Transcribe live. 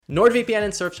NordVPN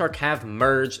and Surfshark have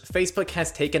merged, Facebook has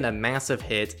taken a massive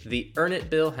hit, the Earn It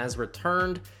bill has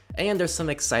returned, and there's some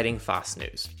exciting FOSS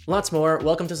news. Lots more.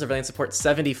 Welcome to Surveillance Report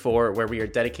 74, where we are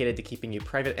dedicated to keeping you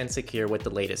private and secure with the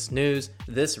latest news.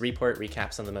 This report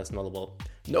recaps some of the most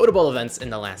notable events in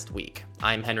the last week.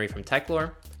 I'm Henry from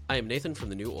TechLore. I am Nathan from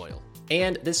The New Oil.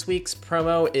 And this week's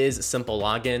promo is Simple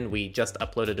Login. We just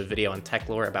uploaded a video on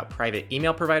TechLore about private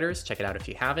email providers. Check it out if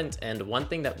you haven't. And one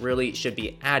thing that really should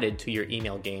be added to your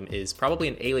email game is probably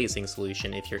an aliasing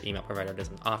solution if your email provider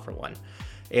doesn't offer one.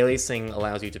 Aliasing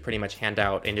allows you to pretty much hand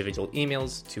out individual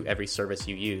emails to every service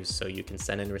you use, so you can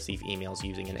send and receive emails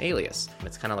using an alias.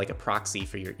 It's kind of like a proxy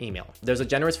for your email. There's a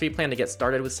generous free plan to get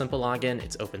started with Simple Login.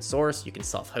 It's open source, you can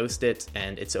self-host it,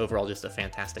 and it's overall just a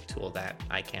fantastic tool that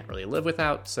I can't really live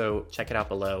without, so check it out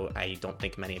below. I don't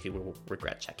think many of you will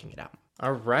regret checking it out.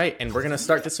 All right, and we're going to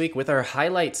start this week with our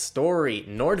highlight story.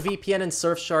 NordVPN and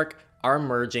Surfshark are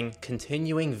merging,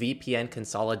 continuing VPN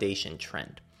consolidation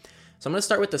trend. So I'm going to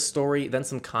start with the story, then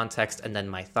some context, and then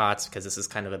my thoughts, because this is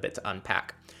kind of a bit to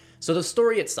unpack. So the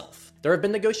story itself. There have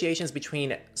been negotiations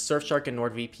between Surfshark and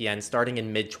NordVPN starting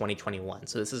in mid-2021.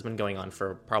 So this has been going on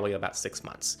for probably about 6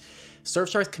 months.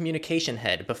 Surfshark's communication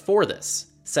head before this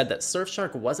said that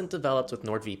Surfshark wasn't developed with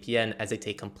NordVPN as it's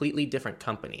a completely different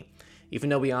company. Even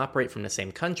though we operate from the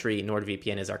same country,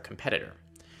 NordVPN is our competitor.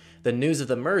 The news of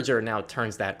the merger now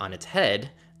turns that on its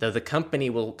head, though the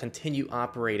company will continue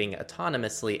operating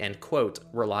autonomously and, quote,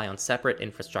 rely on separate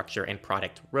infrastructure and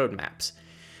product roadmaps.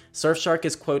 Surfshark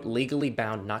is, quote, legally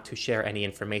bound not to share any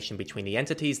information between the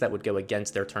entities that would go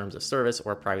against their terms of service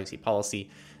or privacy policy.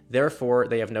 Therefore,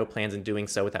 they have no plans in doing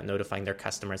so without notifying their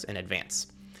customers in advance.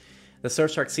 The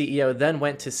Surfshark CEO then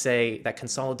went to say that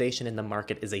consolidation in the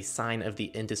market is a sign of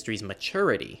the industry's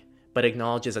maturity, but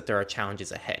acknowledges that there are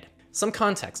challenges ahead. Some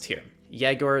context here.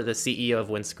 Yegor, the CEO of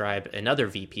Windscribe, another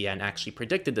VPN, actually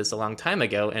predicted this a long time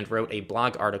ago and wrote a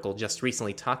blog article just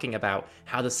recently talking about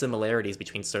how the similarities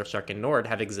between Surfshark and Nord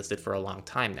have existed for a long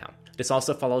time now. This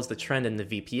also follows the trend in the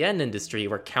VPN industry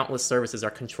where countless services are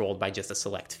controlled by just a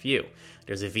select few.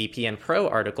 There's a VPN Pro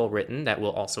article written that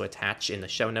we'll also attach in the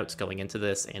show notes going into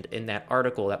this, and in that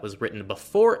article that was written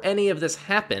before any of this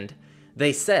happened,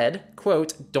 they said,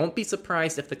 quote, don't be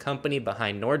surprised if the company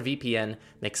behind NordVPN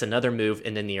makes another move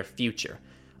in the near future.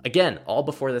 Again, all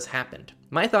before this happened.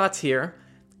 My thoughts here.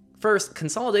 First,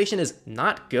 consolidation is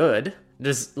not good.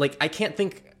 I can't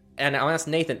think, and I'll ask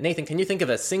Nathan. Nathan, can you think of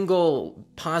a single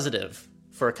positive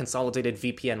for a consolidated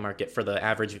VPN market for the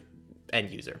average end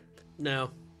user?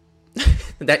 No.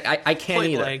 I can't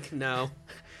Point either. blank, no.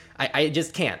 I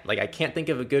just can't. I can't think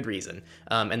of a good reason.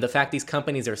 And the fact these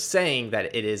companies are saying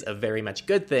that it is a very much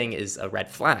good thing is a red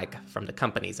flag from the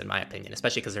companies, in my opinion,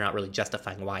 especially because they're not really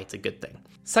justifying why it's a good thing.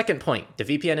 Second point, the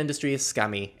VPN industry is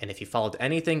scummy, and if you followed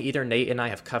anything either Nate and I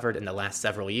have covered in the last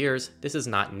several years, this is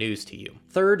not news to you.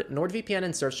 Third, NordVPN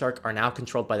and Surfshark are now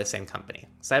controlled by the same company.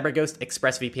 CyberGhost,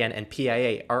 ExpressVPN, and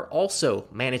PIA are also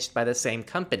managed by the same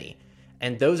company.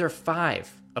 And those are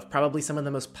 5 of probably some of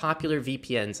the most popular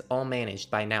VPNs, all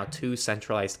managed by now 2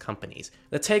 centralized companies.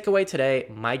 The takeaway today,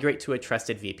 migrate to a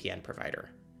trusted VPN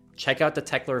provider. Check out the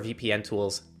TechLore VPN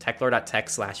tools,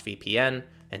 techlore.tech/VPN,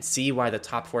 and see why the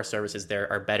top 4 services there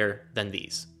are better than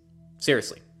these.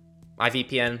 Seriously.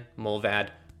 MyVPN,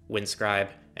 Mullvad, Windscribe,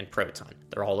 and Proton.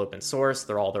 They're all open source,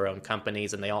 they're all their own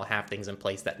companies, and they all have things in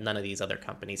place that none of these other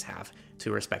companies have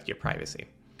to respect your privacy.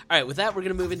 All right, with that, we're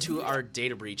going to move into our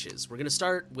data breaches. We're going to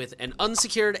start with an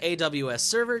unsecured AWS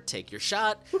server, take your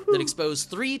shot, that exposed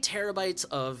 3 terabytes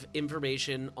of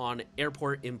information on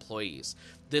airport employees.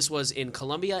 This was in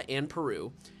Colombia and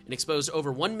Peru, and exposed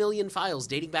over 1 million files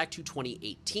dating back to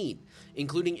 2018,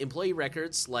 including employee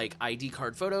records like ID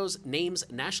card photos, names,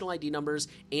 national ID numbers,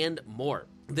 and more.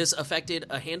 This affected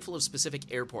a handful of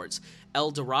specific airports: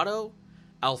 El Dorado,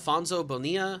 Alfonso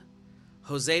Bonilla,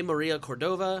 Jose Maria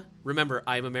Cordova, remember,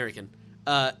 I'm American,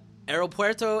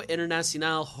 Aeropuerto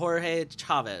Internacional Jorge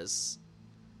Chavez.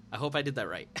 I hope I did that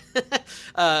right.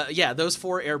 Those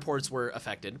 4 airports were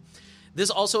affected. This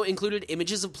also included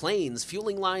images of planes,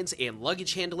 fueling lines, and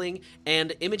luggage handling,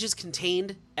 and images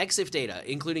contained EXIF data,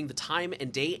 including the time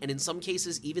and date, and in some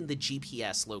cases, even the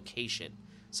GPS location.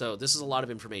 So this is a lot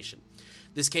of information.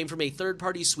 This came from a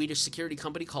third-party Swedish security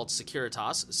company called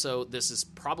Securitas, so this is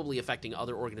probably affecting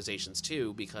other organizations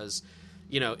too, because,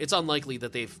 it's unlikely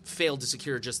that they've failed to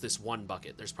secure just this one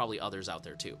bucket. There's probably others out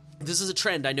there too. This is a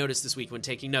trend I noticed this week when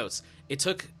taking notes. It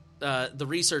took the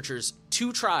researchers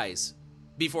 2 tries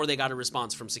before they got a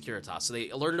response from Securitas. So they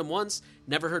alerted them once,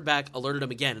 never heard back, alerted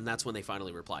them again, and that's when they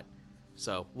finally replied.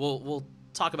 So we'll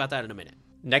talk about that in a minute.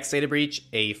 Next data breach,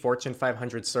 a Fortune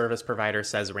 500 service provider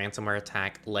says ransomware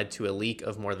attack led to a leak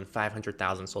of more than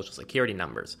 500,000 social security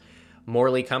numbers.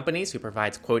 Morley Companies, who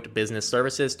provides, quote, business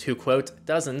services to, quote,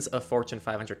 dozens of Fortune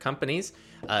 500 companies,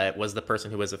 was the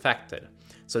person who was affected.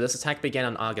 So this attack began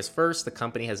on August 1st. The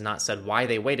company has not said why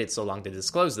they waited so long to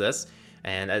disclose this.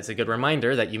 And it's a good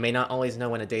reminder that you may not always know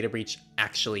when a data breach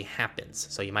actually happens.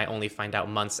 So you might only find out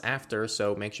months after,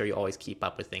 so make sure you always keep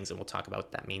up with things, and we'll talk about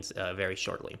what that means very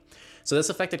shortly. So this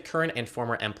affected current and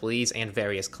former employees and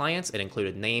various clients. It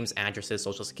included names, addresses,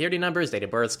 social security numbers, date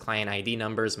of births, client ID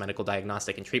numbers, medical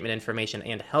diagnostic and treatment information,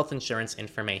 and health insurance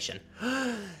information.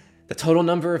 The total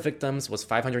number of victims was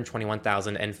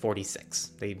 521,046.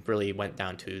 They really went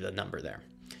down to the number there.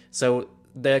 So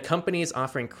the company is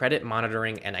offering credit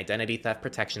monitoring and identity theft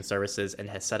protection services and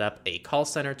has set up a call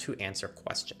center to answer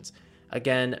questions.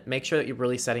 Again, make sure that you're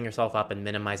really setting yourself up and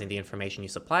minimizing the information you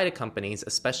supply to companies,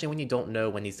 especially when you don't know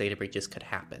when these data breaches could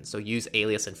happen. So use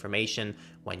alias information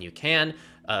when you can.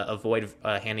 Avoid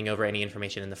handing over any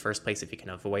information in the first place if you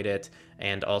can avoid it.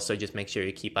 And also just make sure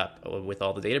you keep up with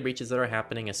all the data breaches that are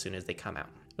happening as soon as they come out.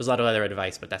 There's a lot of other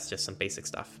advice, but that's just some basic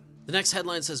stuff. The next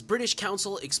headline says British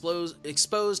Council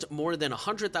exposed more than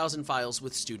 100,000 files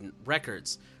with student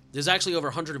records. There's actually over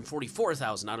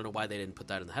 144,000. I don't know why they didn't put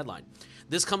that in the headline.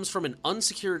 This comes from an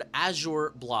unsecured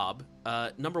Azure blob.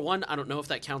 Number one, I don't know if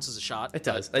that counts as a shot. It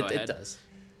does. It does.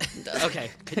 Okay,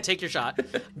 take your shot.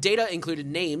 Data included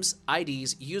names,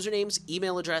 IDs, usernames,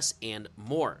 email address, and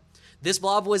more. This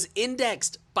blob was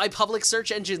indexed by public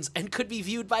search engines and could be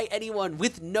viewed by anyone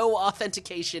with no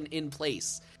authentication in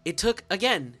place. It took,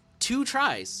 again, 2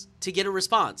 tries to get a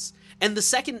response. And the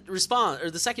second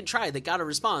try that got a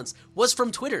response was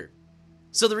from Twitter.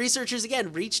 So the researchers,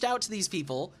 again, reached out to these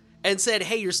people and said,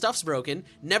 hey, your stuff's broken,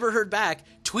 never heard back,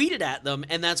 tweeted at them,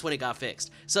 and that's when it got fixed.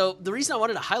 So the reason I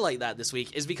wanted to highlight that this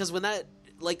week is because when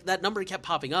that number kept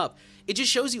popping up, it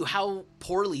just shows you how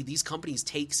poorly these companies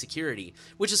take security,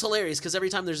 which is hilarious because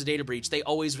every time there's a data breach, they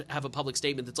always have a public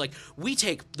statement that's like, we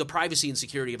take the privacy and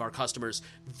security of our customers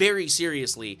very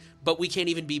seriously, but we can't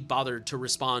even be bothered to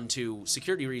respond to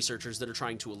security researchers that are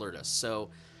trying to alert us. So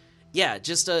yeah,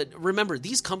 just remember,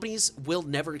 these companies will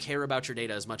never care about your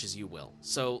data as much as you will.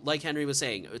 So like Henry was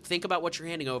saying, think about what you're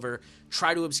handing over,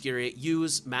 try to obscure it,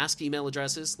 use masked email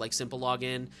addresses like simple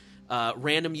login,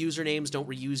 random usernames, don't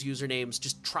reuse usernames,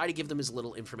 just try to give them as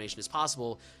little information as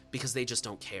possible because they just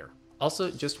don't care. Also,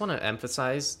 just want to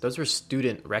emphasize, those are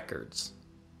student records.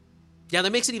 Yeah,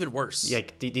 that makes it even worse. Yeah,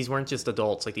 these weren't just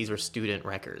adults, these were student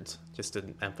records, just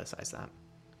to emphasize that.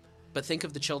 But think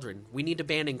of the children. We need to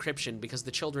ban encryption because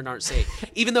the children aren't safe.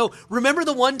 Even though, remember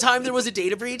the one time there was a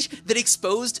data breach that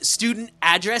exposed student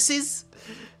addresses?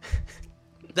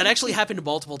 That actually happened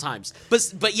multiple times.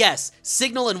 But yes,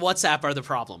 Signal and WhatsApp are the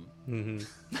problem.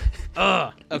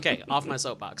 Mm-hmm. Okay, off my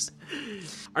soapbox.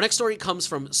 Our next story comes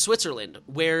from Switzerland,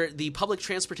 where the public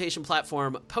transportation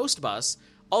platform Postbus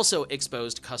also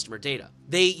exposed customer data.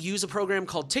 They use a program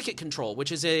called Ticket Control,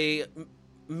 which is a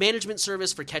management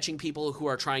service for catching people who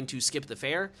are trying to skip the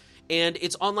fare, and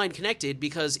it's online connected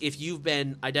because if you've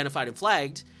been identified and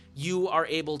flagged, you are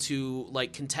able to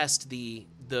contest the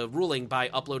ruling by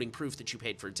uploading proof that you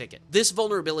paid for a ticket. This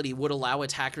vulnerability would allow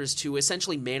attackers to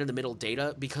essentially man-in-the-middle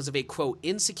data because of a, quote,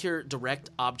 insecure direct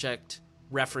object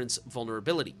reference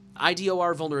vulnerability.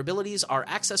 IDOR vulnerabilities are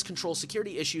access control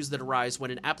security issues that arise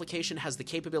when an application has the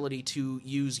capability to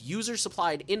use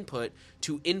user-supplied input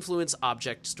to influence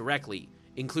objects directly,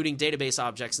 including database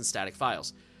objects and static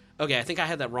files. Okay, I think I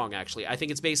had that wrong, actually. I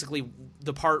think it's basically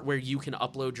the part where you can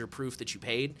upload your proof that you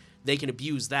paid. They can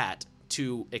abuse that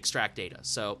to extract data.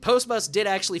 So Postbus did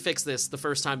actually fix this the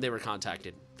first time they were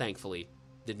contacted, thankfully.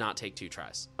 Did not take 2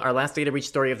 tries. Our last data breach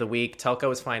story of the week, Telco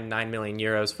was fined 9 million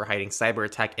euros for hiding cyber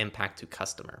attack impact to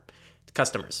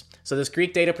customers. So this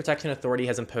Greek Data Protection Authority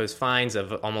has imposed fines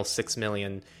of almost 6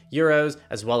 million euros,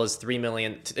 as well as 3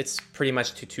 million. It's pretty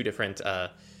much to 2 different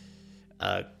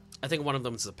I think one of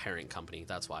them is the parent company.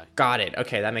 That's why. Got it.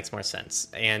 Okay, that makes more sense.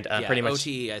 And pretty much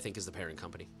OTE, I think, is the parent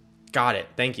company. Got it.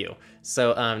 Thank you.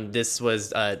 So this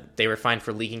was they were fined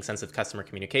for leaking sensitive customer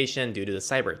communication due to the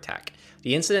cyber attack.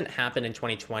 The incident happened in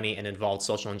 2020 and involved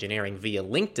social engineering via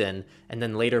LinkedIn and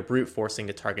then later brute forcing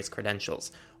the target's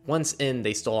credentials. Once in,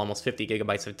 they stole almost 50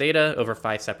 gigabytes of data over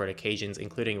 5 separate occasions,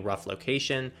 including rough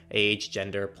location, age,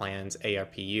 gender, plans,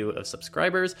 ARPU of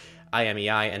subscribers,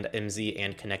 IMEI and MZ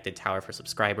and connected tower for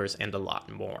subscribers, and a lot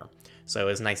more. So it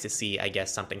was nice to see, I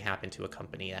guess, something happened to a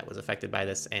company that was affected by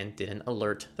this and didn't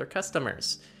alert their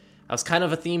customers. That was kind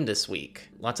of a theme this week.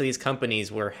 Lots of these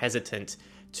companies were hesitant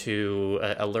to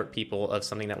alert people of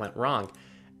something that went wrong.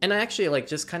 And actually,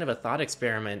 just kind of a thought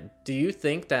experiment, do you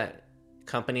think that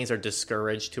companies are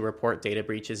discouraged to report data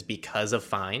breaches because of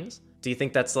fines? Do you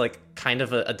think that's like kind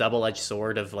of a double-edged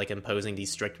sword of like imposing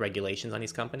these strict regulations on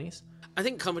these companies? I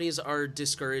think companies are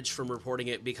discouraged from reporting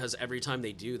it because every time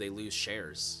they do, they lose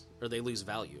shares or they lose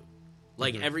value.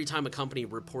 Like every time a company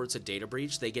reports a data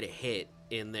breach, they get a hit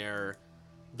in their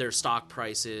stock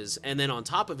prices. And then on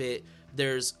top of it,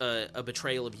 there's a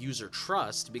betrayal of user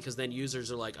trust, because then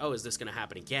users are like, oh, is this going to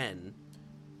happen again?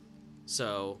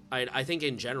 So I think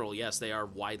in general, yes, they are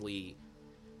widely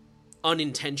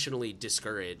unintentionally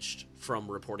discouraged from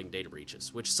reporting data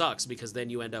breaches, which sucks, because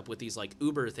then you end up with these like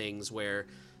Uber things where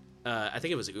I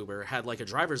think it was Uber had like a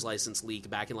driver's license leak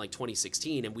back in like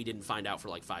 2016, and we didn't find out for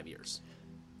like 5 years.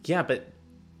 Yeah, but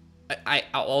I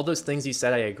all those things you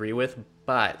said I agree with,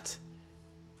 but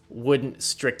wouldn't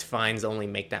strict fines only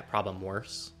make that problem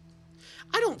worse?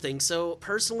 I don't think so.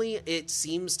 Personally, it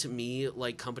seems to me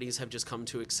like companies have just come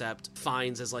to accept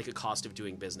fines as like a cost of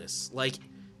doing business. Like,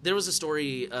 there was a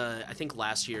story, I think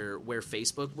last year, where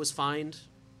Facebook was fined,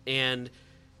 and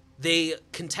they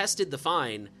contested the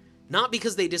fine, not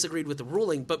because they disagreed with the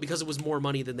ruling, but because it was more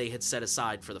money than they had set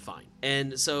aside for the fine.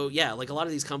 And so, yeah, like a lot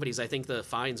of these companies, I think the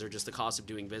fines are just the cost of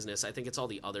doing business. I think it's all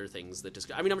the other things that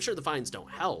I mean, I'm sure the fines don't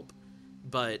help,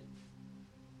 but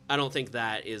I don't think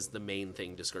that is the main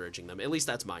thing discouraging them. At least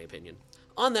that's my opinion.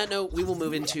 On that note, we will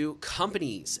move into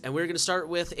companies, and we're going to start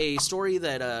with a story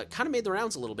that kind of made the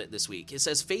rounds a little bit this week. It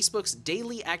says Facebook's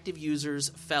daily active users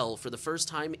fell for the first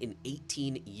time in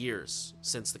 18 years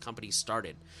since the company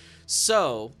started.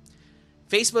 So,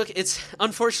 Facebook,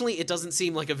 unfortunately, it doesn't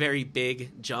seem like a very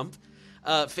big jump.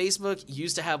 Facebook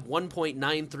used to have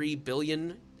 1.93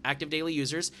 billion active daily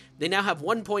users. They now have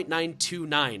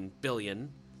 1.929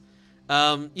 billion.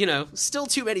 Still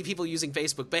too many people using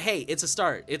Facebook, but hey, it's a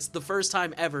start. It's the first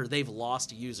time ever they've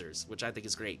lost users, which I think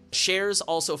is great. Shares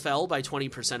also fell by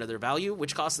 20% of their value,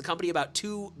 which cost the company about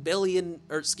 $200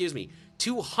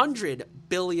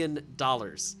 billion,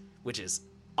 which is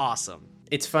awesome.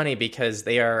 It's funny because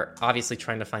they are obviously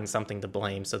trying to find something to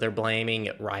blame. So they're blaming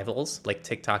rivals like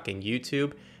TikTok and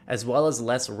YouTube, as well as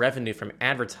less revenue from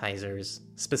advertisers,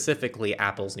 specifically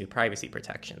Apple's new privacy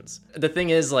protections. The thing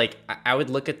is, like, I would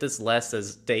look at this less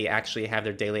as they actually have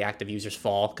their daily active users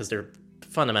fall, because they're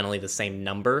fundamentally the same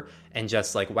number, and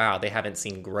just like, wow, they haven't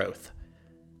seen growth,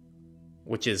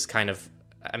 which is kind of,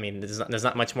 I mean, there's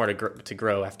not much more to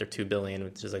grow after 2 billion,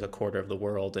 which is like a quarter of the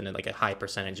world, and like a high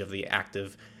percentage of the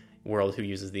active world who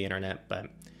uses the internet. But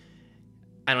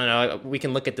I don't know, we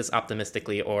can look at this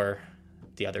optimistically or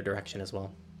the other direction as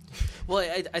well. Well,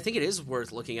 I think it is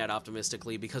worth looking at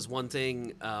optimistically, because one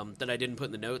thing that I didn't put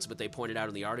in the notes but they pointed out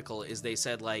in the article is they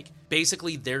said, like,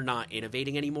 basically they're not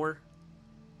innovating anymore.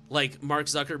 Like, Mark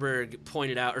Zuckerberg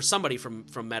pointed out, or somebody from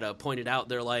Meta pointed out,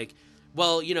 they're like,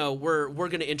 well, we're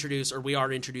going to introduce, or we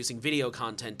are introducing video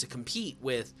content to compete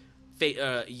with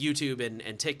YouTube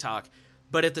and TikTok.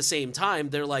 But at the same time,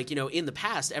 they're like, in the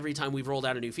past, every time we've rolled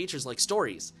out a new features like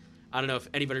stories, I don't know if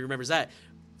anybody remembers that,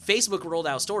 Facebook rolled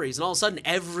out stories, and all of a sudden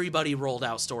everybody rolled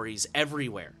out stories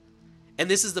everywhere. And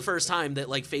this is the first time that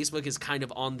like Facebook is kind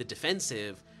of on the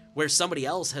defensive, where somebody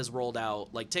else has rolled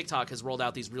out, like TikTok has rolled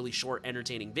out these really short,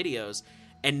 entertaining videos,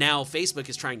 and now Facebook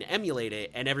is trying to emulate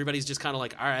it, and everybody's just kind of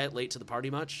like, all right, late to the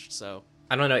party much? So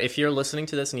I don't know, if you're listening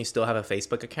to this and you still have a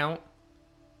Facebook account,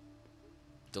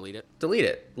 delete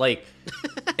it. Like,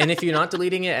 and if you're not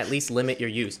deleting it, at least limit your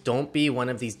use. Don't be one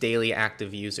of these daily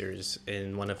active users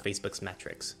in one of Facebook's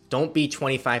metrics. Don't be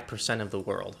 25% of the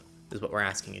world, is what we're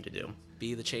asking you to do.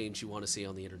 Be the change you want to see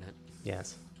on the internet.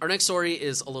 Yes. Our next story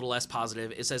is a little less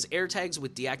positive. It says AirTags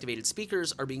with deactivated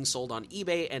speakers are being sold on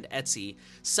eBay and Etsy.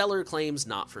 Seller claims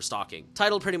not for stalking.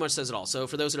 Title pretty much says it all. So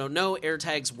for those who don't know,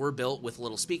 AirTags were built with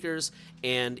little speakers,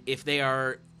 and if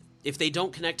they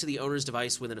don't connect to the owner's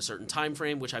device within a certain time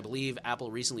frame, which I believe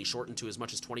Apple recently shortened to as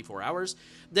much as 24 hours,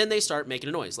 then they start making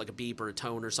a noise, like a beep or a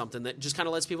tone or something that just kind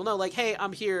of lets people know, like, hey,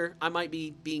 I'm here, I might be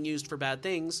being used for bad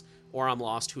things, or I'm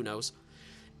lost, who knows.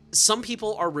 Some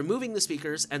people are removing the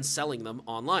speakers and selling them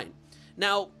online.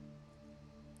 Now,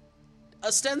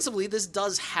 ostensibly, this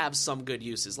does have some good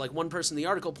uses. Like one person in the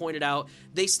article pointed out,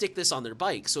 they stick this on their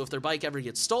bike, so if their bike ever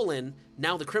gets stolen,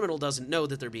 now the criminal doesn't know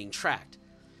that they're being tracked.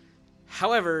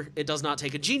 However, it does not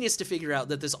take a genius to figure out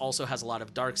that this also has a lot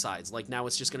of dark sides. Like, now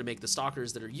it's just going to make the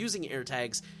stalkers that are using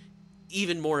AirTags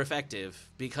even more effective,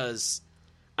 because,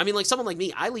 I mean, like, someone like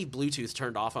me, I leave Bluetooth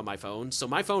turned off on my phone, so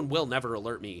my phone will never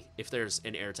alert me if there's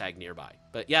an AirTag nearby.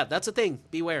 But yeah, that's a thing.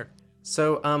 Beware.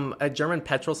 So, a German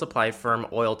petrol supply firm,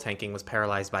 Oil Tanking, was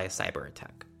paralyzed by a cyber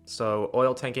attack. So,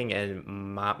 Oil Tanking and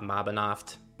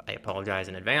Mabanaft I apologize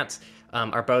in advance,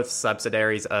 are both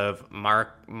subsidiaries of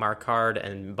Markard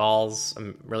and Balls.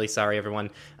 I'm really sorry, everyone.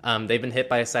 They've been hit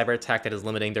by a cyber attack that is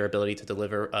limiting their ability to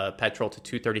deliver petrol to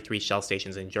 233 Shell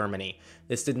stations in Germany.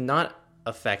 This did not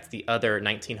affect the other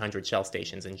 1,900 Shell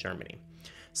stations in Germany.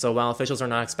 So while officials are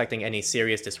not expecting any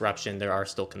serious disruption, there are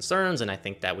still concerns, and I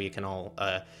think that we can all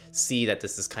see that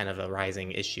this is kind of a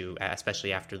rising issue,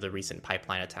 especially after the recent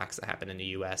pipeline attacks that happened in the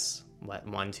U.S.,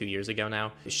 2 years ago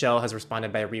now. Shell has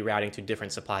responded by rerouting to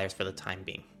different suppliers for the time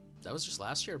being. That was just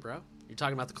last year, bro. You're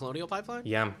talking about the Colonial Pipeline?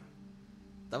 Yeah.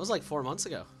 That was like 4 months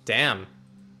ago. Damn.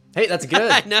 Hey, that's good.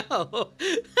 I know.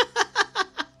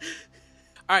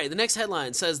 All right, the next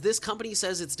headline says, this company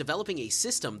says it's developing a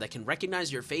system that can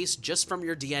recognize your face just from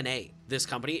your DNA. This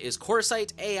company is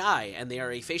Coresight AI, and they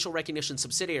are a facial recognition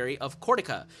subsidiary of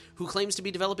Cortica, who claims to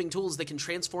be developing tools that can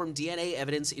transform DNA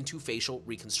evidence into facial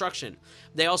reconstruction.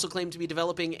 They also claim to be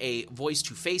developing a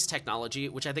voice-to-face technology,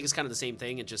 which I think is kind of the same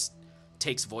thing. It just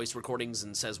takes voice recordings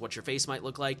and says what your face might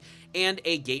look like, and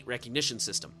a gait recognition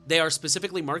system. They are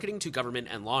specifically marketing to government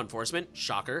and law enforcement,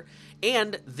 shocker,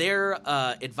 and their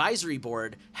advisory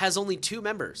board has only 2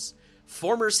 members,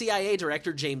 former CIA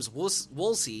Director James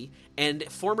Woolsey and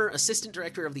former Assistant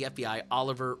Director of the FBI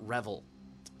Oliver Revel.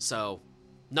 So,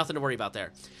 nothing to worry about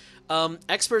there.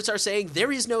 Experts are saying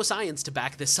there is no science to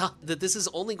back this up, that this is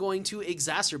only going to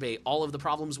exacerbate all of the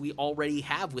problems we already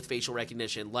have with facial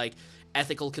recognition, like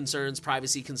ethical concerns,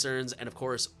 privacy concerns, and of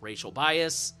course, racial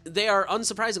bias. They are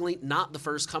unsurprisingly not the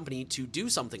first company to do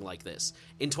something like this.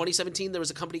 In 2017, there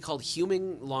was a company called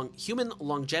Human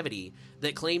Longevity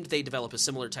that claimed they develop a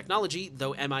similar technology,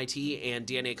 though MIT and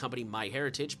DNA company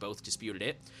MyHeritage both disputed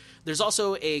it. There's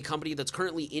also a company that's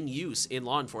currently in use in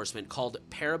law enforcement called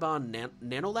Parabon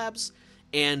Nanolabs,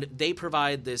 and they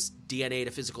provide this DNA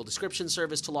to physical description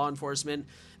service to law enforcement.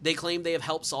 They claim they have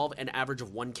helped solve an average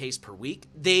of 1 case per week.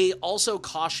 They also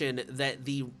caution that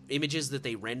the images that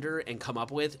they render and come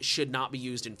up with should not be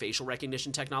used in facial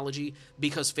recognition technology,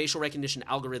 because facial recognition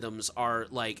algorithms are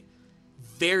like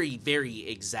very, very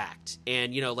exact.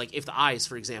 And, you know, like if the eyes,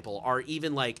 for example, are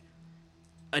even like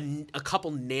a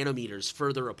couple nanometers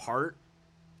further apart,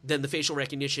 then the facial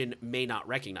recognition may not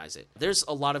recognize it. There's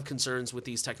a lot of concerns with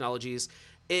these technologies.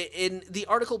 In the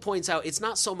article points out, it's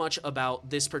not so much about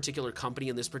this particular company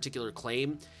and this particular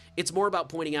claim. It's more about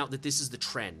pointing out that this is the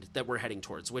trend that we're heading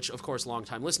towards, which, of course,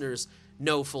 longtime listeners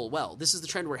know full well. This is the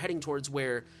trend we're heading towards,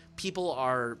 where people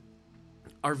are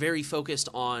very focused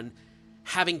on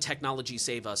having technology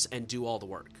save us and do all the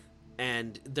work.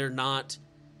 And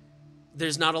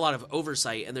there's not a lot of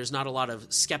oversight, and there's not a lot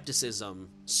of skepticism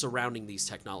surrounding these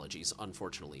technologies,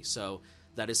 unfortunately. So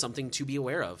that is something to be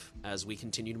aware of as we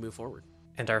continue to move forward.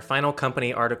 And our final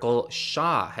company article,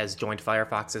 Shaw has joined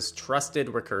Firefox's trusted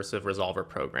recursive resolver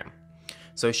program.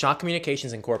 So Shaw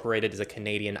Communications Incorporated is a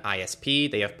Canadian ISP.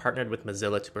 They have partnered with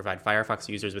Mozilla to provide Firefox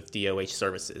users with DOH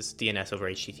services, DNS over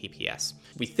HTTPS.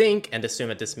 We think and assume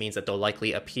that this means that they'll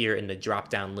likely appear in the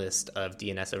drop-down list of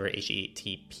DNS over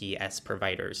HTTPS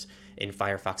providers in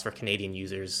Firefox for Canadian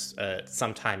users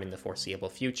sometime in the foreseeable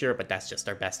future, but that's just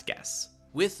our best guess.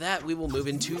 With that, we will move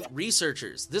into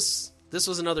researchers. This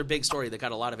was another big story that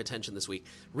got a lot of attention this week.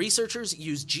 Researchers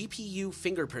use GPU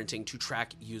fingerprinting to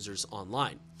track users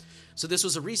online. So this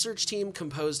was a research team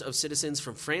composed of citizens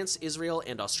from France, Israel,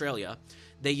 and Australia.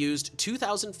 They used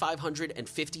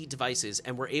 2,550 devices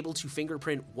and were able to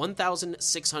fingerprint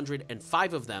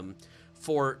 1,605 of them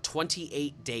for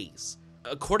 28 days.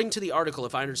 According to the article,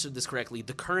 if I understood this correctly,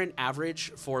 the current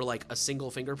average for like a single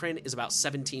fingerprint is about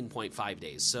 17.5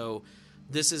 days. So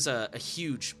this is a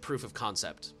huge proof of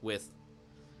concept with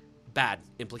bad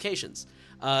implications.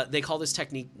 They call this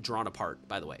technique drawn apart,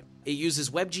 by the way. It uses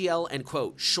WebGL and,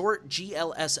 quote, short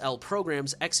GLSL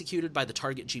programs executed by the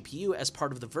target GPU as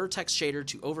part of the vertex shader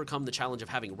to overcome the challenge of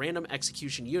having random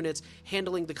execution units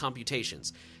handling the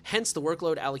computations. Hence, the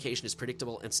workload allocation is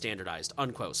predictable and standardized,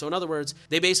 unquote. So in other words,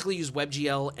 they basically use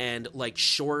WebGL and like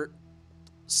short,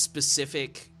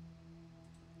 specific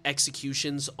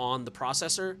executions on the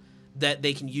processor that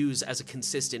they can use as a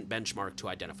consistent benchmark to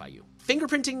identify you.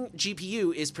 Fingerprinting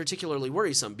GPU is particularly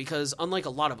worrisome because, unlike a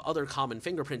lot of other common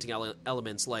fingerprinting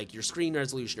elements like your screen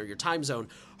resolution or your time zone,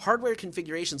 hardware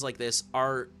configurations like this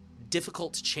are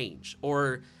difficult to change,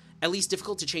 or at least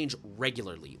difficult to change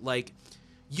regularly. Like,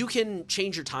 you can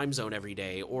change your time zone every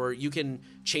day, or you can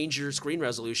change your screen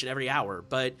resolution every hour,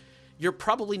 but you're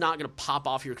probably not going to pop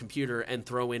off your computer and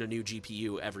throw in a new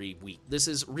GPU every week. This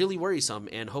is really worrisome,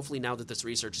 and hopefully now that this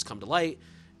research has come to light,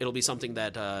 it'll be something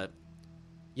that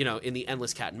in the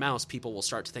endless cat and mouse, people will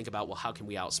start to think about, well, how can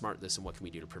we outsmart this and what can we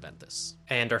do to prevent this?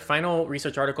 And our final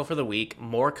research article for the week,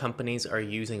 more companies are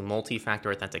using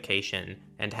multi-factor authentication,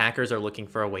 and hackers are looking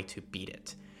for a way to beat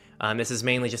it. This is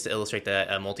mainly just to illustrate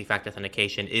that multi-factor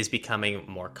authentication is becoming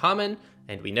more common,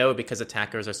 and we know because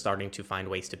attackers are starting to find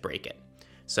ways to break it.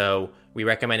 So we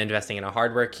recommend investing in a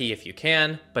hardware key if you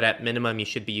can, but at minimum, you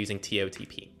should be using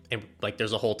TOTP. And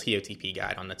there's a whole TOTP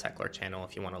guide on the TechLore channel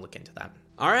if you want to look into that.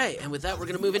 All right, and with that, we're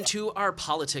going to move into our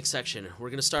politics section. We're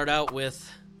going to start out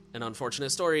with an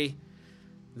unfortunate story.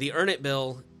 The Earn It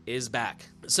bill is back.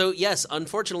 So yes,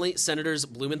 unfortunately, Senators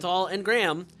Blumenthal and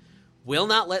Graham will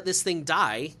not let this thing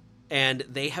die, and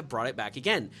they have brought it back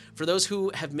again. For those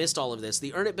who have missed all of this,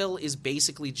 the Earn It bill is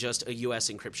basically just a U.S.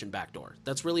 encryption backdoor.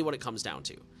 That's really what it comes down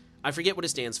to. I forget what it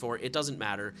stands for. It doesn't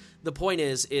matter. The point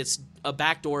is, it's a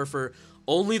backdoor for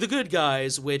only the good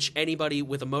guys, which anybody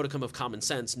with a modicum of common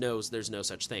sense knows there's no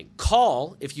such thing.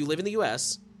 Call, if you live in the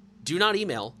U.S., do not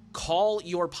email, call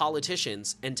your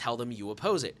politicians and tell them you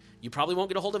oppose it. You probably won't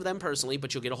get a hold of them personally,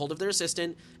 but you'll get a hold of their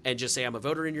assistant and just say, I'm a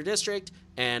voter in your district,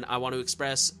 and I want to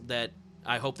express that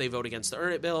I hope they vote against the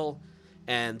Earn It bill,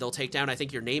 and they'll take down, I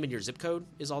think, your name and your zip code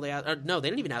is all they ask. No, they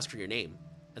didn't even ask for your name.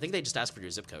 I think they just ask for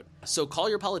your zip code. So call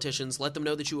your politicians, let them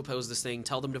know that you oppose this thing,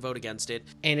 tell them to vote against it.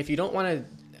 And if you don't want to,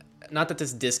 not that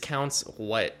this discounts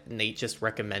what Nate just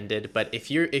recommended, but if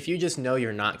you just know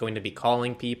you're not going to be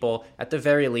calling people, at the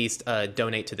very least,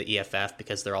 donate to the EFF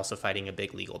because they're also fighting a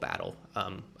big legal battle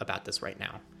about this right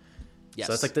now. Yes.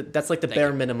 So that's like the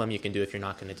bare minimum you can do if you're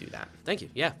not going to do that. Thank you.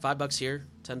 Yeah, $5 here,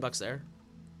 $10 there.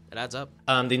 It adds up.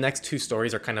 The next two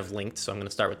stories are kind of linked, so I'm going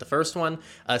to start with the first one.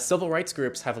 Civil rights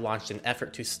groups have launched an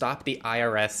effort to stop the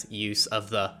IRS use of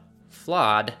the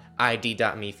flawed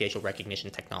ID.me facial recognition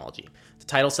technology. The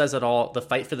title says it all: the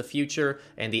fight for the future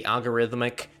and the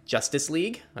algorithmic Justice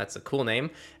League, that's a cool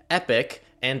name, Epic,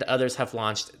 and others have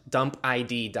launched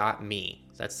dumpid.me.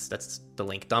 That's the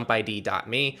link,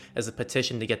 dumpid.me, as a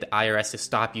petition to get the IRS to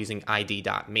stop using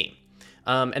ID.me.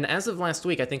 And as of last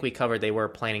week, I think we covered they were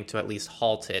planning to at least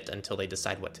halt it until they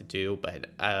decide what to do, but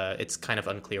it's kind of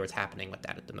unclear what's happening with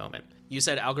that at the moment. You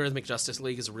said Algorithmic Justice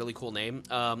League is a really cool name.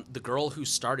 The girl who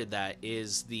started that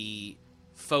is the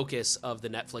focus of the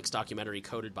Netflix documentary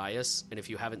Coded Bias, and if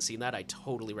you haven't seen that, I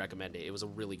totally recommend it. It was a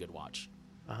really good watch.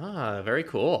 Ah, very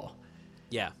cool.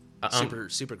 Yeah,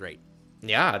 super great.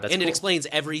 Yeah, that's and cool. It explains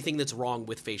everything that's wrong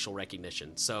with facial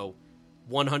recognition, so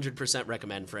 100%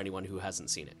 recommend for anyone who hasn't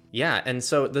seen it. Yeah, and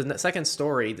so the second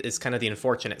story is kind of the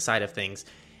unfortunate side of things.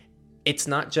 It's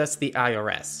not just the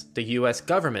IRS. The U.S.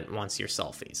 government wants your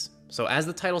selfies. So as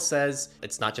the title says,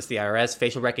 it's not just the IRS.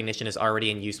 Facial recognition is already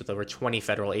in use with over 20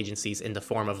 federal agencies in the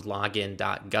form of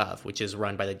login.gov, which is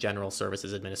run by the General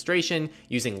Services Administration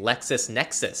using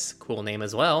LexisNexis, cool name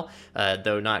as well,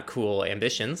 though not cool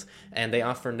ambitions, and they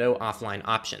offer no offline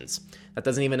options. That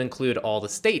doesn't even include all the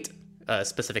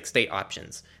specific state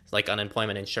options, like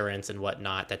unemployment insurance and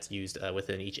whatnot that's used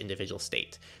within each individual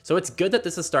state. So it's good that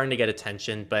this is starting to get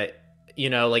attention, but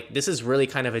this is really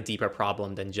kind of a deeper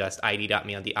problem than just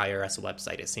ID.me on the IRS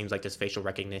website. It seems like there's facial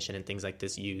recognition and things like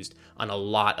this used on a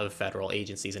lot of federal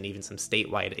agencies and even some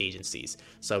statewide agencies.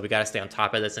 So we got to stay on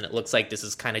top of this, and it looks like this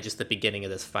is kind of just the beginning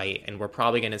of this fight, and we're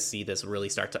probably going to see this really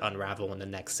start to unravel in the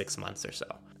next 6 months or so.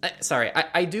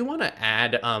 I do want to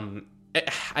add,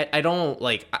 I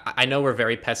know we're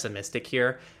very pessimistic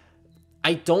here.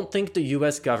 I don't think the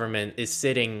U.S. government is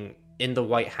sitting in the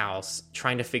White House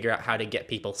trying to figure out how to get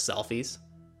people selfies.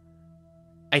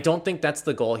 I don't think that's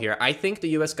the goal here. I think the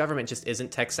U.S. government just isn't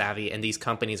tech savvy, and these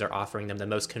companies are offering them the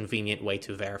most convenient way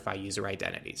to verify user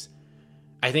identities.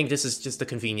 I think this is just a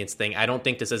convenience thing. I don't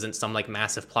think this isn't some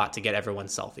massive plot to get everyone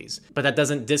selfies. But that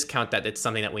doesn't discount that it's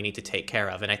something that we need to take care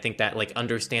of. And I think that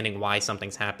understanding why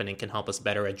something's happening can help us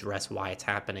better address why it's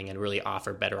happening and really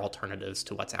offer better alternatives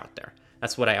to what's out there.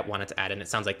 That's what I wanted to add, and it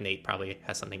sounds like Nate probably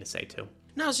has something to say too.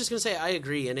 No, I was just going to say I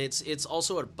agree, and it's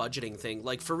also a budgeting thing.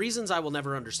 For reasons I will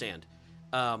never understand.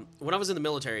 When I was in the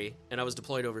military and I was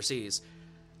deployed overseas,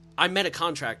 I met a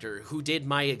contractor who did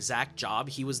my exact job.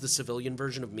 He was the civilian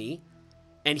version of me.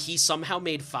 And he somehow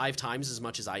made 5 times as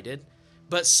much as I did.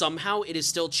 But somehow it is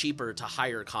still cheaper to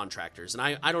hire contractors.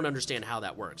 And I don't understand how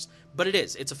that works. But it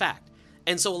is. It's a fact.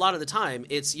 And so a lot of the time,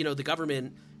 it's, the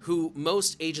government, who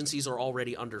most agencies are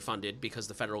already underfunded because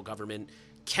the federal government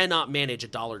cannot manage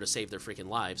 $1 to save their freaking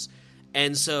lives.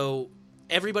 And so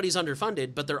everybody's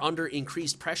underfunded, but they're under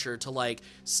increased pressure to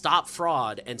stop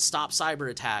fraud and stop cyber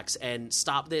attacks and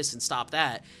stop this and stop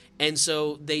that. And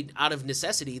so they, out of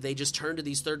necessity, they just turn to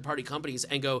these third-party companies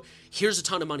and go, here's a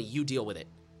ton of money, you deal with it.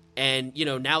 And, you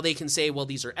know, now they can say, well,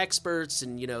 these are experts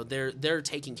and, you know, they're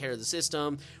taking care of the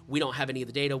system. We don't have any of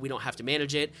the data. We don't have to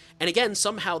manage it. And again,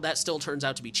 somehow that still turns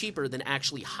out to be cheaper than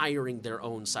actually hiring their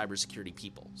own cybersecurity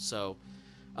people. So,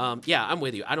 yeah, I'm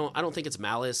with you. I don't think it's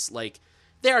malice. Like,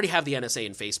 they already have the NSA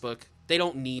and Facebook. They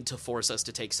don't need to force us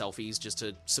to take selfies just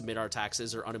to submit our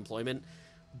taxes or unemployment.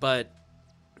 But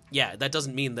yeah, that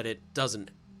doesn't mean that it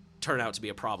doesn't turn out to be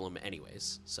a problem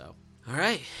anyways. So, all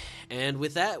right. And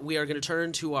with that, we are going to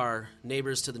turn to our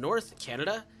neighbors to the north,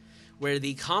 Canada, where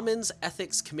the Commons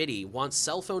Ethics Committee wants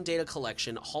cell phone data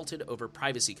collection halted over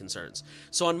privacy concerns.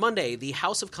 So on Monday, the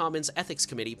House of Commons Ethics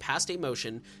Committee passed a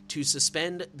motion to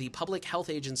suspend the Public Health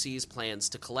Agency's plans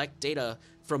to collect data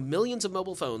from millions of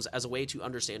mobile phones as a way to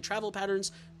understand travel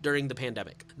patterns during the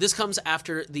pandemic. This comes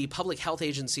after the Public Health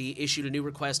Agency issued a new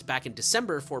request back in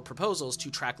December for proposals to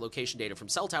track location data from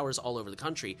cell towers all over the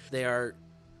country. They are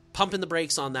pumping the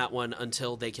brakes on that one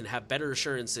until they can have better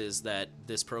assurances that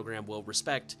this program will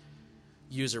respect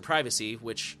user privacy,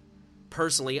 which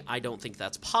personally I don't think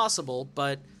that's possible,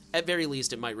 but at very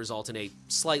least it might result in a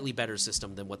slightly better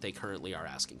system than what they currently are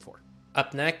asking for.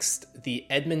 Up next, the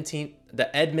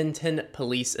Edmonton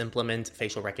police implement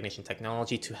facial recognition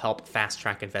technology to help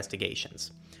fast-track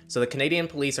investigations. So the Canadian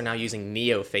police are now using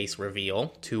Neo Face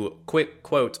Reveal to,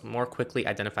 quote, more quickly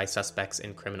identify suspects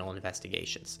in criminal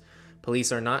investigations.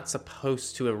 Police are not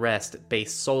supposed to arrest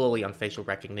based solely on facial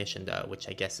recognition, though, which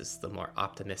I guess is the more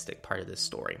optimistic part of this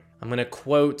story. I'm going to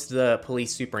quote the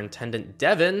police superintendent,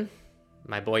 Devin,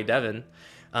 my boy Devin.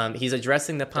 He's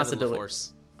addressing the possibility... Devin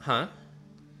LaForce. Huh?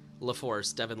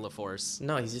 LaForce, Devin LaForce.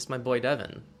 No, he's just my boy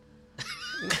Devin.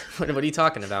 What are you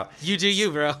talking about? You do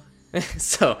you, bro.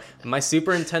 So, my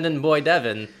superintendent boy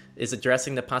Devin is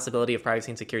addressing the possibility of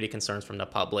privacy and security concerns from the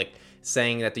public,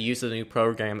 saying that the use of the new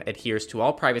program adheres to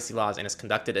all privacy laws and is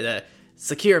conducted in a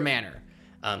secure manner.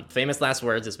 Famous last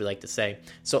words, as we like to say.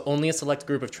 So only a select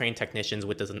group of trained technicians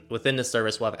within the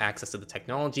service will have access to the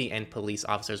technology, and police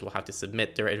officers will have to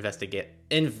submit their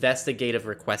investigative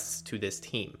requests to this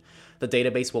team. The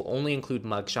database will only include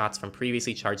mugshots from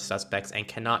previously charged suspects and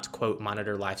cannot, quote,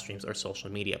 monitor live streams or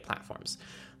social media platforms.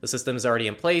 The system is already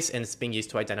in place, and it's being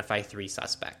used to identify 3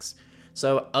 suspects.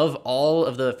 So of all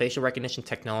of the facial recognition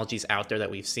technologies out there that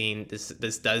we've seen,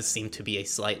 this does seem to be a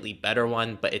slightly better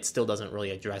one, but it still doesn't really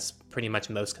address pretty much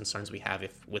most concerns we have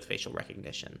with facial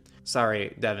recognition.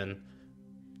 Sorry, Devin.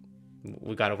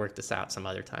 We got to work this out some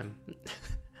other time.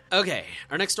 Okay,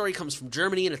 our next story comes from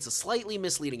Germany, and it's a slightly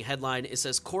misleading headline. It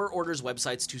says, Core orders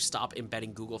websites to stop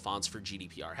embedding Google fonts for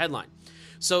GDPR headline.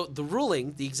 So the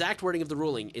ruling, the exact wording of the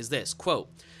ruling is this, quote,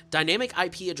 dynamic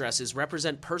IP addresses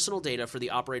represent personal data for the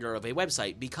operator of a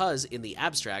website because, in the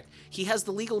abstract, he has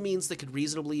the legal means that could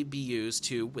reasonably be used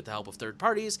to, with the help of third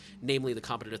parties, namely the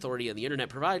competent authority and the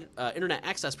internet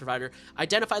access provider,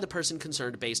 identify the person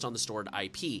concerned based on the stored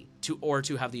IP,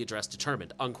 to have the address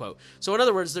determined, unquote. So in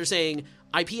other words, they're saying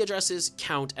IP addresses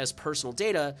count as personal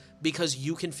data because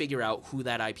you can figure out who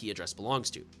that IP address belongs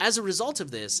to. As a result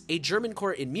of this, a German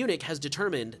court in Munich has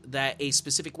determined that a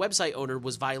specific website owner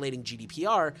was violating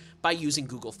GDPR by using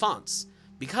Google fonts.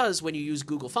 Because when you use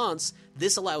Google fonts,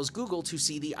 this allows Google to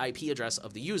see the IP address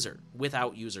of the user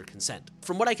without user consent.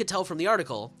 From what I could tell from the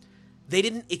article, they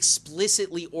didn't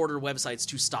explicitly order websites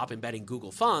to stop embedding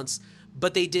Google fonts,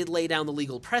 but they did lay down the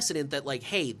legal precedent that, like,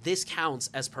 hey, this counts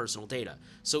as personal data.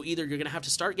 So either you're going to have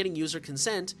to start getting user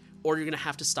consent, or you're going to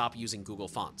have to stop using Google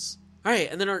fonts. All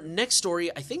right, and then our next story,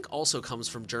 I think, also comes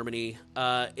from Germany.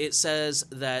 It says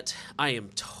that, I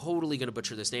am totally going to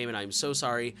butcher this name, and I'm so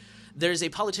sorry. There's a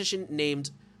politician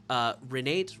named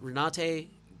Renate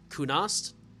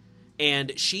Kunast,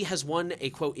 and she has won a,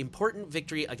 quote, important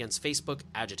victory against Facebook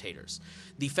agitators.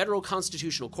 The Federal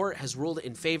Constitutional Court has ruled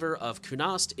in favor of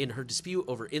Kunast in her dispute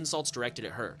over insults directed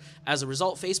at her. As a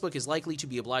result, Facebook is likely to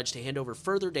be obliged to hand over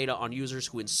further data on users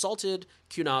who insulted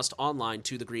Kunast online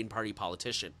to the Green Party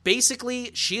politician. Basically,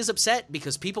 she is upset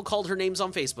because people called her names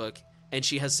on Facebook, and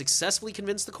she has successfully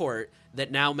convinced the court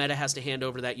that now Meta has to hand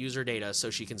over that user data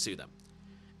so she can sue them.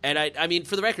 And I mean,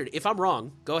 for the record, if I'm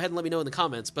wrong, go ahead and let me know in the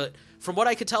comments, but from what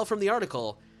I could tell from the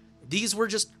article, these were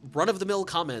just run-of-the-mill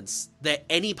comments that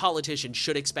any politician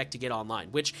should expect to get online,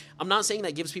 which I'm not saying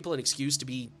that gives people an excuse to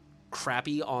be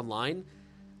crappy online,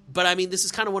 but I mean, this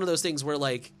is kind of one of those things where,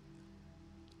 like,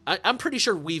 I'm pretty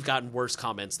sure we've gotten worse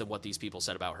comments than what these people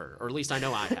said about her, or at least I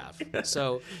know I have.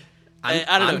 So, I don't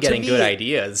know. I'm getting good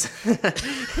ideas.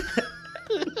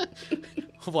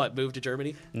 What, move to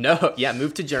Germany? No, yeah,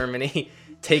 move to Germany.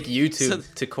 Take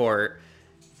YouTube to court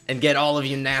and get all of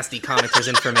you nasty commenters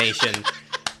information.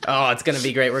 Oh, it's going to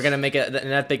be great. We're going to make an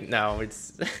epic... No,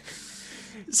 it's...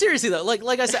 Seriously though,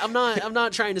 like I said, I'm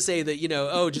not trying to say that,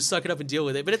 just suck it up and deal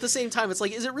with it. But at the same time, it's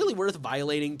like, is it really worth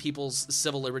violating people's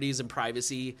civil liberties and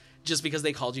privacy just because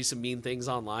they called you some mean things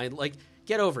online? Like,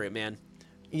 get over it, man.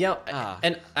 Yeah,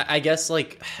 and I guess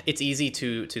like it's easy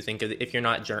to think of, if you're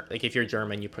not if you're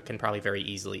German, you can probably very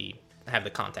easily have the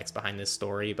context behind this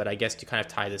story. But I guess to kind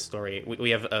of tie this story,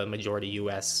 we have a majority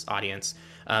U.S. audience.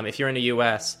 If you're in the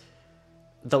U.S.,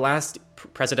 the last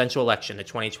presidential election, the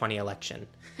 2020 election,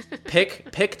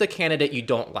 pick the candidate you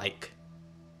don't like.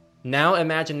 Now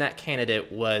imagine that candidate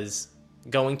was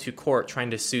going to court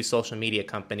trying to sue social media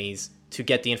companies to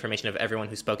get the information of everyone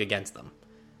who spoke against them.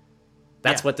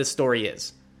 That's what this story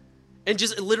is. And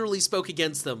just literally spoke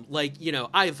against them. Like,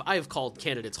 I've called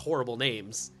candidates horrible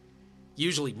names,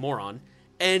 usually moron.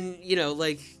 And,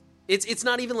 it's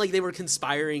not even like they were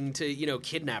conspiring to,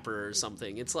 kidnap her or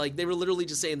something. It's like they were literally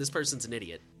just saying this person's an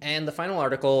idiot. And the final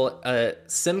article,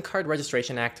 SIM Card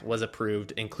Registration Act was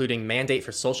approved, including mandate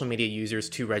for social media users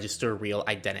to register real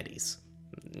identities.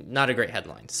 Not a great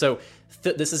headline. So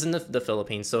this is in the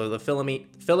Philippines. So the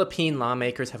Philippine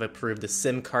lawmakers have approved the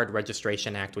SIM Card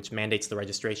Registration Act, which mandates the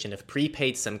registration of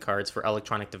prepaid SIM cards for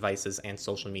electronic devices and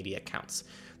social media accounts.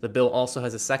 The bill also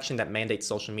has a section that mandates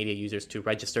social media users to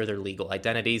register their legal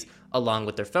identities along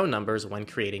with their phone numbers when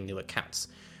creating new accounts.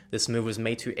 This move was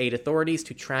made to aid authorities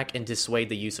to track and dissuade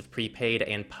the use of prepaid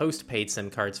and postpaid SIM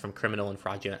cards from criminal and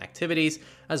fraudulent activities,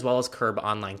 as well as curb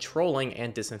online trolling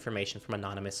and disinformation from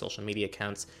anonymous social media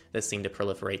accounts that seem to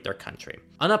proliferate their country.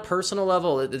 On a personal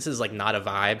level, this is like not a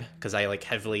vibe, because I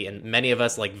heavily, and many of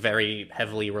us very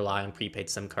heavily rely on prepaid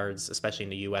SIM cards, especially in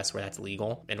the US where that's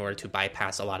legal, in order to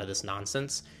bypass a lot of this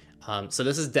nonsense. So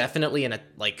this is definitely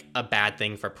a bad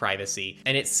thing for privacy,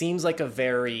 and it seems like a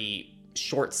very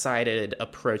short-sighted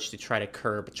approach to try to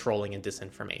curb trolling and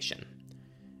disinformation,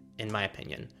 in my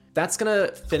opinion. That's going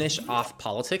to finish off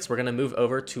politics. We're going to move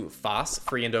over to FOSS,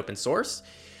 free and open source.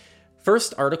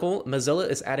 First article, Mozilla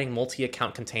is adding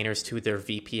multi-account containers to their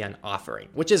VPN offering,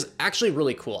 which is actually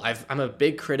really cool. I'm a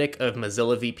big critic of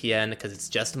Mozilla VPN because it's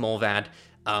just Molvad,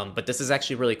 but this is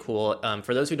actually really cool.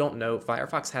 For those who don't know,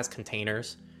 Firefox has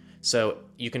containers. So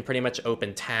you can pretty much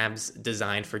open tabs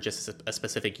designed for just a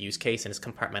specific use case, and it's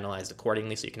compartmentalized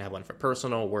accordingly. So you can have one for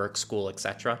personal, work, school,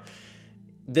 etc.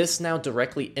 This now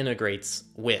directly integrates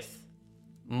with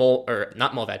Mozilla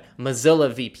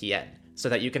VPN, so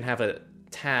that you can have a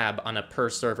tab on a per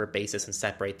server basis and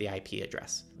separate the IP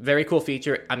address. Very cool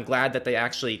feature. I'm glad that they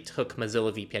actually took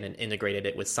Mozilla VPN and integrated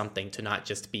it with something to not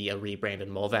just be a rebranded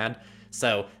Molvad.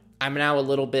 So I'm now a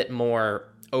little bit more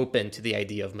open to the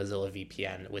idea of Mozilla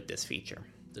VPN with this feature.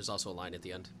 There's also a line at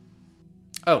the end.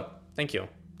 Oh, thank you.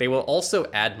 They will also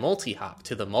add multi-hop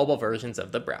to the mobile versions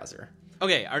of the browser.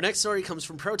 Okay, our next story comes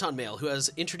from Proton Mail, who has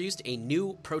introduced a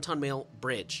new Proton Mail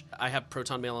bridge. I have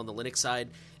Proton Mail on the Linux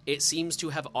side. It seems to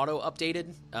have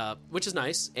auto-updated, which is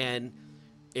nice, and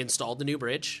installed the new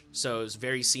bridge, so it was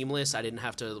very seamless. I didn't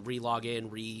have to re-log in,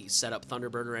 reset up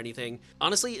Thunderbird or anything.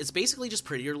 Honestly, it's basically just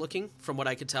prettier looking from what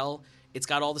I could tell. It's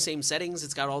got all the same settings,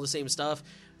 it's got all the same stuff.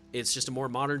 It's just a more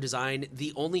modern design.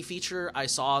 The only feature I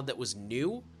saw that was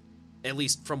new, at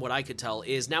least from what I could tell,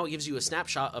 is now it gives you a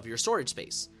snapshot of your storage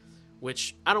space,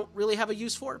 which I don't really have a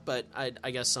use for, but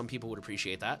I guess some people would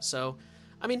appreciate that. So,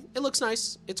 I mean, it looks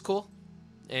nice. It's cool.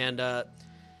 And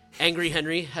Angry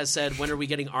Henry has said, when are we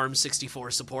getting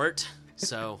ARM64 support?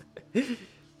 So,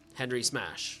 Henry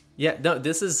smash. Yeah, no,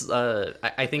 this is,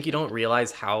 I think you don't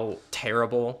realize how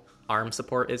terrible ARM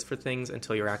support is for things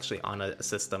until you're actually on a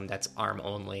system that's ARM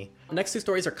only. Next two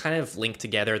stories are kind of linked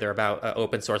together. They're about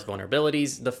open source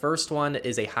vulnerabilities. The first one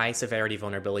is a high severity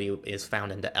vulnerability is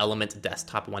found in the Element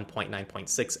Desktop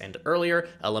 1.9.6 and earlier.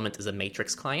 Element is a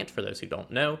Matrix client, for those who don't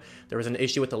know. There was an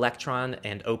issue with Electron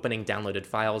and opening downloaded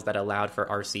files that allowed for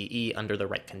RCE under the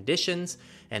right conditions,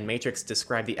 and Matrix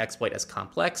described the exploit as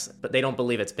complex, but they don't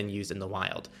believe it's been used in the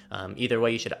wild. Either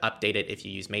way, you should update it if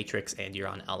you use Matrix and you're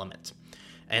on Element.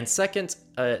 And second,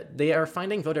 they are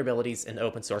finding vulnerabilities in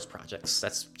open source projects.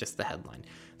 That's just the headline.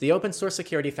 The Open Source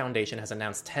Security Foundation has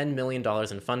announced $10 million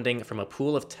in funding from a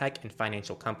pool of tech and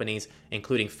financial companies,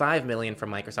 including $5 million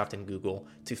from Microsoft and Google,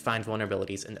 to find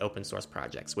vulnerabilities in open source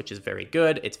projects, which is very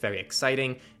good. It's very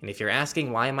exciting. And if you're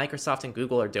asking why Microsoft and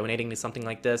Google are donating to something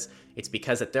like this, it's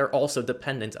because that they're also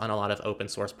dependent on a lot of open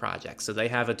source projects. So they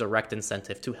have a direct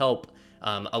incentive to help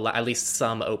at least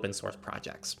some open source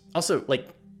projects. Also,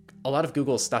 a lot of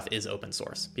Google's stuff is open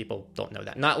source. People don't know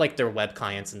that. Not like their web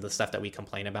clients and the stuff that we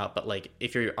complain about, but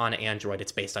if you're on Android,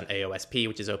 it's based on AOSP,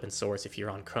 which is open source. If you're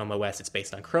on Chrome OS, it's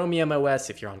based on Chromium OS.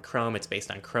 If you're on Chrome, it's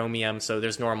based on Chromium. So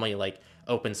there's normally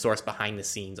open source behind the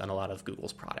scenes on a lot of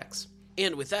Google's products.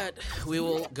 And with that, we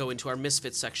will go into our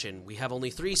Misfits section. We have only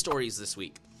 3 stories this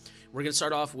week. We're going to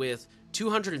start off with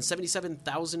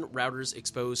 277,000 routers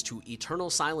exposed to eternal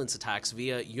silence attacks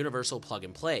via universal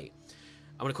plug-and-play.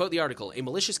 I'm going to quote the article. A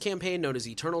malicious campaign known as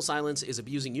Eternal Silence is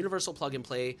abusing universal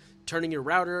plug-and-play, turning your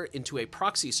router into a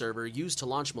proxy server used to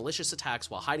launch malicious attacks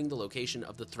while hiding the location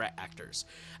of the threat actors.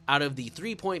 Out of the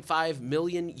 3.5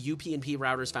 million UPnP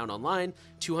routers found online,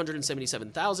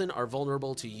 277,000 are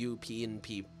vulnerable to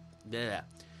UPnP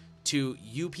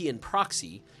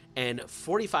proxy, and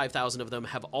 45,000 of them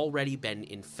have already been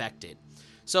infected.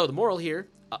 So the moral here,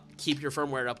 keep your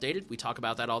firmware updated. We talk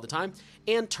about that all the time.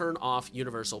 And turn off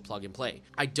universal plug and play.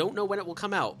 I don't know when it will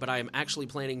come out, but I am actually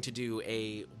planning to do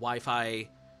a Wi-Fi,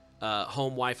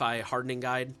 home Wi-Fi hardening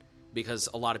guide, because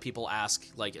a lot of people ask,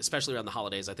 like, especially around the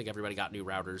holidays, I think everybody got new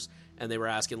routers, and they were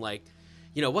asking, like,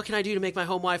 you know, what can I do to make my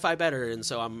home Wi-Fi better? And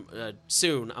so I'm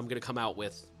going to come out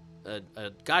with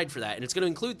a guide for that. And it's going to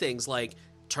include things like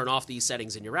turn off these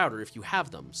settings in your router if you have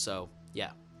them. So,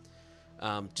 yeah.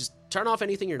 Just turn off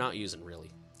anything you're not using, really.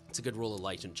 It's a good rule of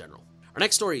life in general. Our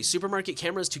next story, supermarket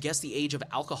cameras to guess the age of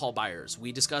alcohol buyers.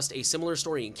 We discussed a similar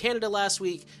story in Canada last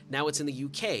week. Now it's in the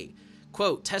UK.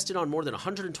 Quote, tested on more than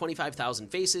 125,000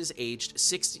 faces aged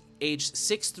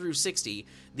 6 through 60,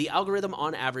 the algorithm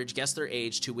on average guessed their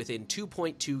age to within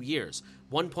 2.2 years,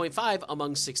 1.5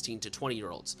 among 16 to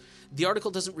 20-year-olds. The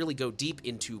article doesn't really go deep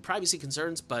into privacy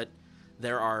concerns, but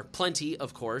there are plenty,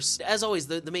 of course. As always,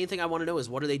 the main thing I want to know is,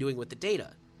 what are they doing with the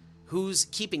data?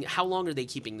 How long are they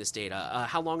keeping this data?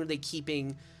 How long are they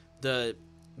keeping the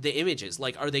images?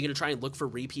 Like, are they going to try and look for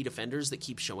repeat offenders that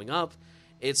keep showing up?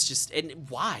 It's just, and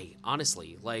why,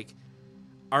 honestly? Like,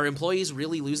 are employees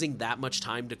really losing that much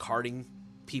time to carding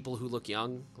people who look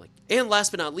young? And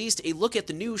last but not least, a look at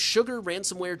the new sugar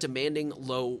ransomware demanding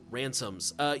low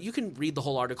ransoms. You can read the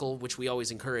whole article, which we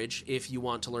always encourage if you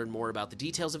want to learn more about the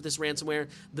details of this ransomware.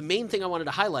 The main thing I wanted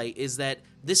to highlight is that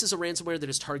this is a ransomware that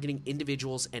is targeting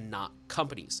individuals and not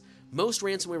companies. Most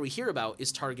ransomware we hear about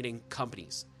is targeting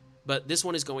companies, but this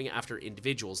one is going after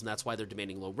individuals, and that's why they're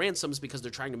demanding low ransoms, because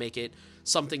they're trying to make it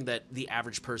something that the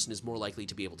average person is more likely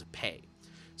to be able to pay.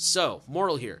 So,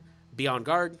 moral here, be on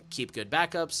guard, keep good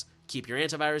backups, keep your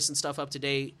antivirus and stuff up to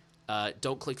date,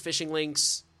 don't click phishing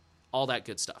links, all that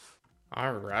good stuff.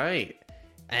 All right.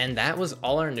 And that was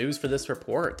all our news for this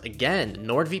report. Again,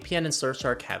 NordVPN and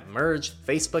Surfshark have merged.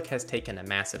 Facebook has taken a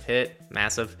massive hit.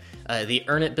 The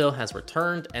Earn It bill has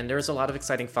returned, and there's a lot of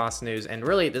exciting FOSS news. And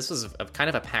really, this was kind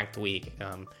of a packed week.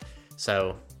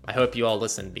 So I hope you all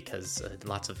listened, because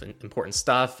lots of important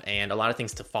stuff and a lot of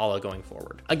things to follow going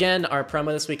forward. Again, our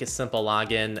promo this week is Simple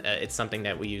Login. It's something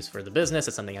that we use for the business.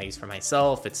 It's something I use for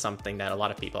myself. It's something that a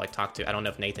lot of people I talk to. I don't know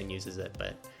if Nathan uses it,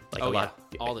 but like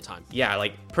all the time. Yeah,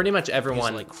 like pretty much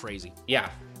everyone. Like crazy. Yeah,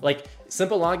 like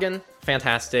Simple Login,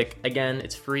 fantastic. Again,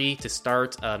 it's free to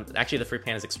start. Actually, the free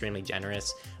plan is extremely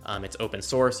generous. It's open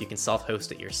source. You can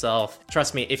self-host it yourself.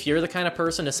 Trust me, if you're the kind of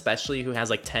person, especially who has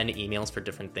like 10 emails for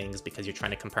different things because you're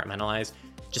trying to compartmentalize,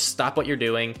 just stop what you're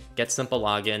doing, get Simple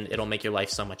Login. It'll make your life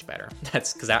so much better.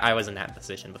 That's because I was in that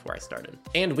position before I started.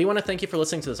 And we want to thank you for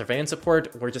listening to the surveillance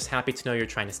support. We're just happy to know you're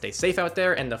trying to stay safe out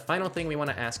there. And the final thing we want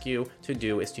to ask you to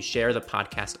do is to share the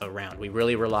podcast around. We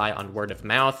really rely on word of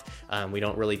mouth. We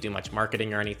don't really do much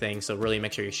marketing or anything, so really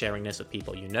make sure you're sharing this with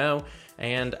people you know.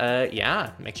 And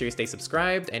make sure you stay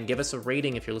subscribed and give us a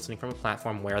rating if you're listening from a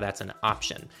platform where that's an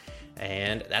option.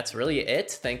 And that's really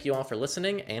it. Thank you all for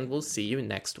listening, and we'll see you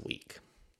next week.